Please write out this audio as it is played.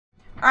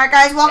Alright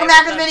guys, welcome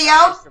back to the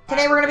video.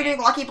 Today we're going to be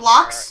doing Lucky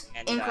Blocks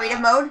in creative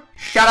mode.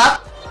 Shut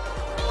up.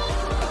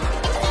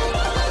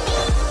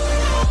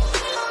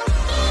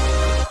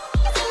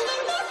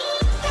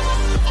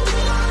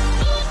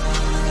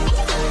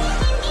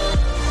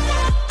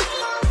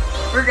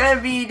 We're going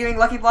to be doing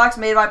Lucky Blocks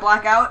made by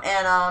Blackout,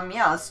 and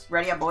yeah, let's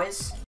ready up,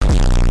 boys.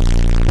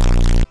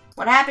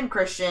 What happened,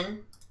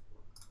 Christian?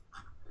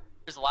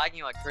 Just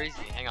lagging like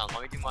crazy. Hang on,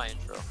 let me do my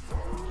intro.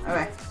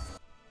 Okay.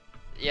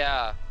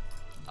 Yeah.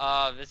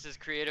 This is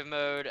creative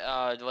mode.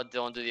 Let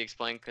Dylan do the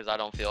explain because I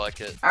don't feel like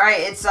it.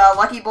 Alright, it's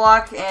Lucky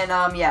Block,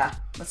 and yeah,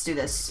 let's do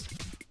this.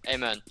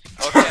 Amen.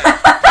 Okay.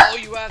 Oh,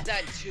 you have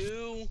that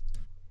too?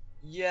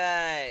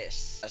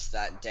 Yes. That's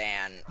that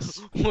dance.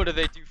 What do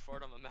they do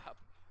fart on the map?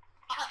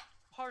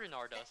 Pardon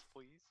our dust,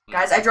 please.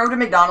 Guys, I drove to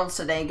McDonald's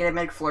today and get a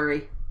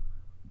McFlurry.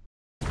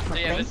 So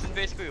yeah, this is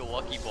basically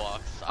Lucky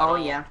Blocks. Oh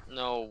yeah.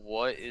 No,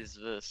 what is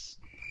this?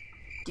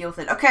 Deal with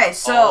it. Okay,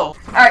 so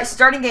alright,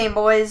 starting game,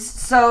 boys.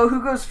 So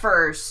who goes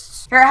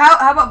first? Here,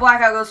 how about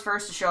Blackout goes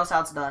first to show us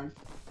how it's done?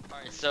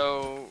 Alright,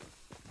 so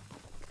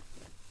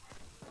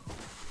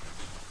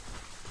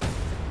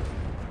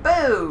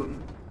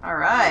boom.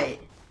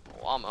 Alright.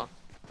 llama.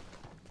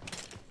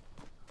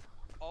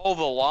 Oh,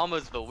 the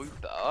llama's the loot.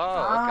 Oh,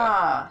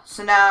 ah, okay.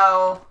 So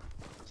now.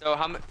 So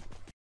how many?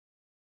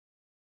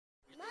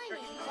 My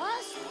name is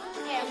Buzz,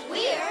 and we're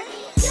your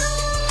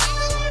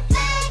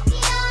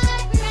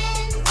backyard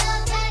friends, the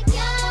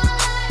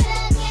backyard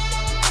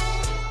again.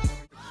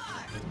 5,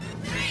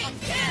 3,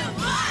 2,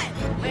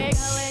 1. We're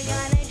going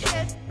on a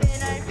trip in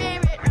our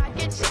favorite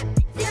rocket ship,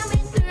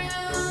 zooming through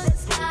the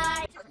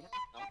sky.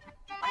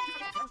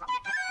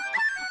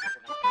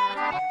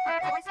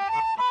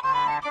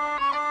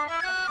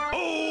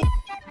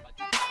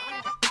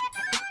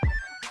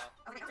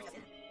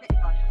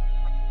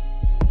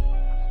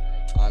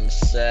 I'm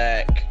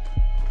sick.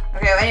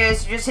 Okay,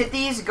 anyways, you just hit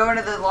these, go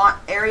into the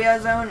area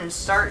zone, and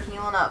start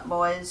healing up,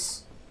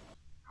 boys.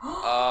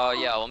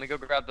 Yeah, let me go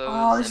grab those.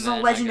 Oh, this is a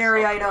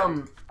legendary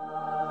item.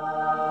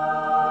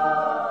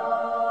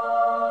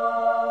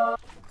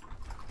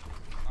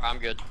 I'm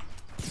good.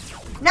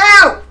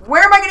 No!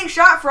 Where am I getting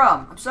shot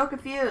from? I'm so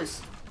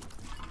confused.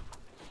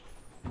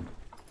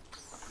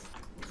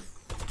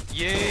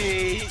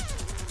 Yay!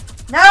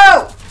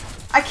 No!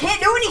 I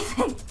can't do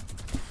anything!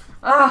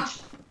 Ugh.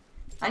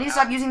 I need to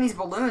stop using these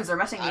balloons, they're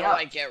messing me How do up.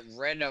 I get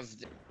rid of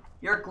the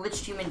You're a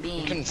glitched human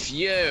being.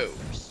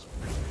 confused?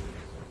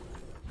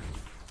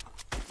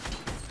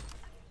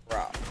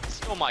 Bro.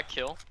 Still my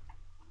kill.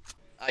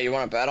 Oh, you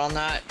wanna bet on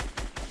that?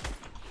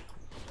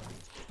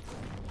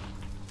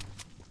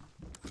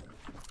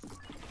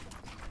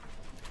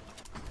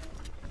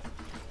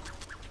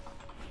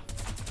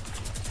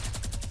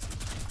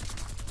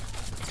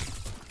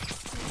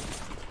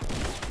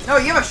 No,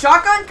 you have a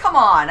shotgun? Come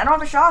on, I don't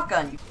have a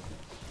shotgun.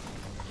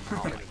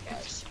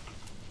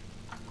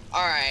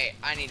 Alright,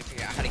 I need to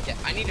figure out how to get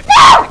I need to figure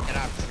out how to get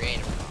out of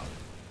creative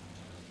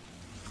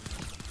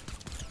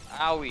mode.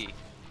 Owie.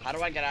 How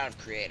do I get out of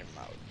creative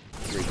mode?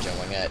 You're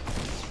doing it.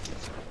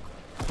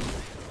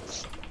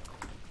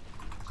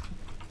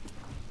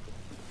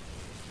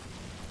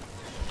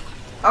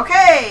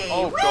 Okay!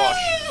 Oh, Whee!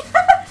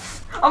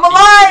 gosh. I'm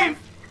alive!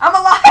 I'm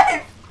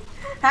alive!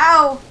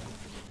 How?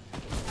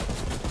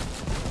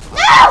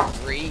 No!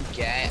 3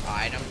 get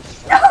items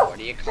from No! what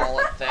do you call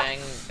it thing,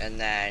 and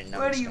then I'm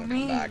What just do you gonna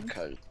come back mean?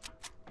 'cause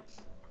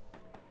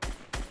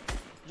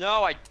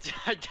No, I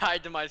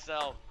died to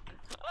myself.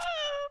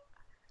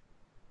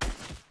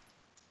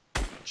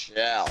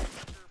 chill.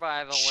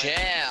 Survival.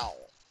 Chill.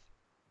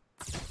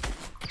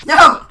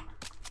 No!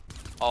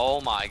 Oh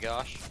my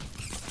gosh.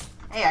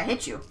 Hey, I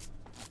hit you.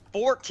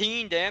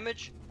 14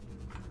 damage?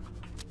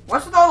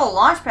 What's with all the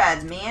launch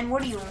pads, man?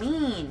 What do you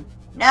mean?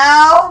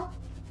 No!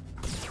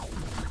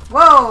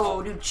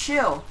 Whoa, dude,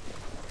 chill.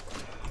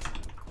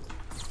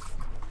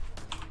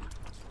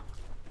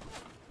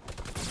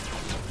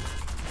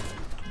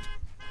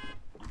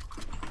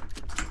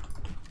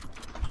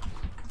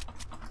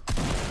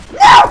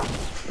 No!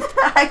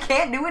 I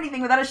can't do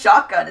anything without a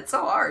shotgun. It's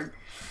so hard.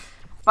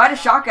 If I had a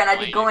shotgun, I'd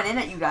be going in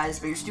at you guys,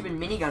 but your stupid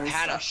minigun I is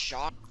had a stuff.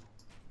 shot.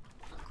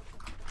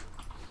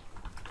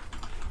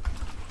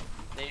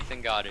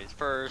 Nathan got his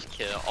first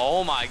kill.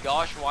 Oh my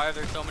gosh, why are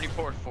there so many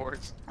port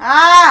forts?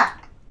 Ah!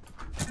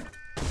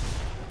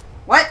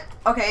 What?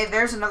 Okay,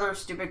 there's another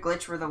stupid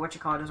glitch where the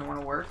whatchamacallit doesn't want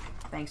to work.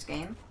 Thanks,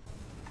 game.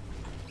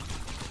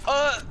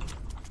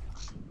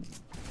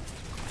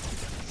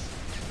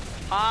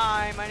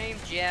 Hi, my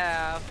name's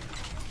Jeff.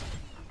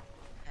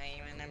 Hey,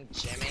 my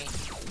name's Jimmy.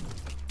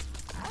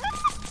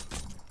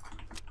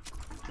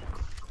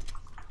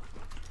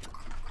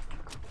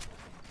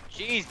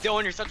 Jeez,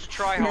 Dylan, you're such a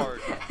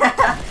tryhard.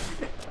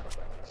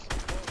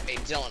 Hey,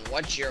 Dylan,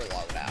 what's your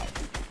loadout?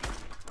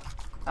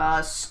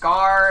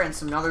 Scar and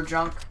some other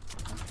junk.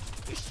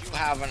 You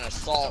have an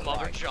assault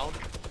Mother rifle. junk.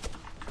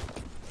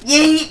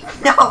 Yeet!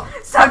 No!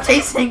 Stop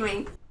chasing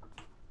me!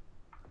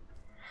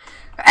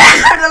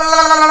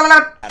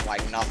 And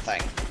like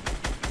nothing.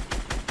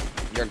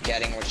 You're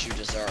getting what you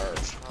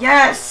deserve.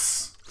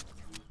 Yes!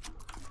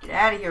 Get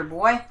out of here,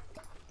 boy.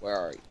 Where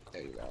are you?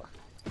 There you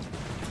are.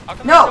 How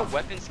come No! there's no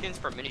weapon skins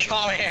for mini?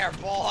 Come here,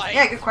 boy!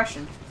 Yeah, good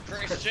question.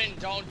 Christian,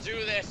 don't do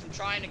this. I'm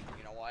trying to.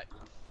 You know what?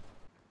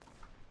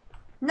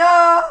 No!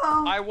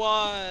 I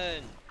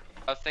won!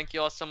 Thank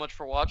you all so much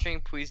for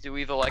watching. Please do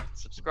leave a like and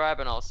subscribe,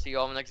 and I'll see you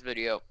all in the next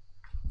video.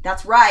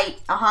 That's right.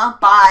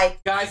 Bye.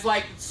 Guys,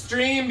 like the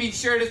stream, be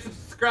sure to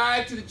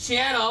subscribe to the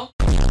channel.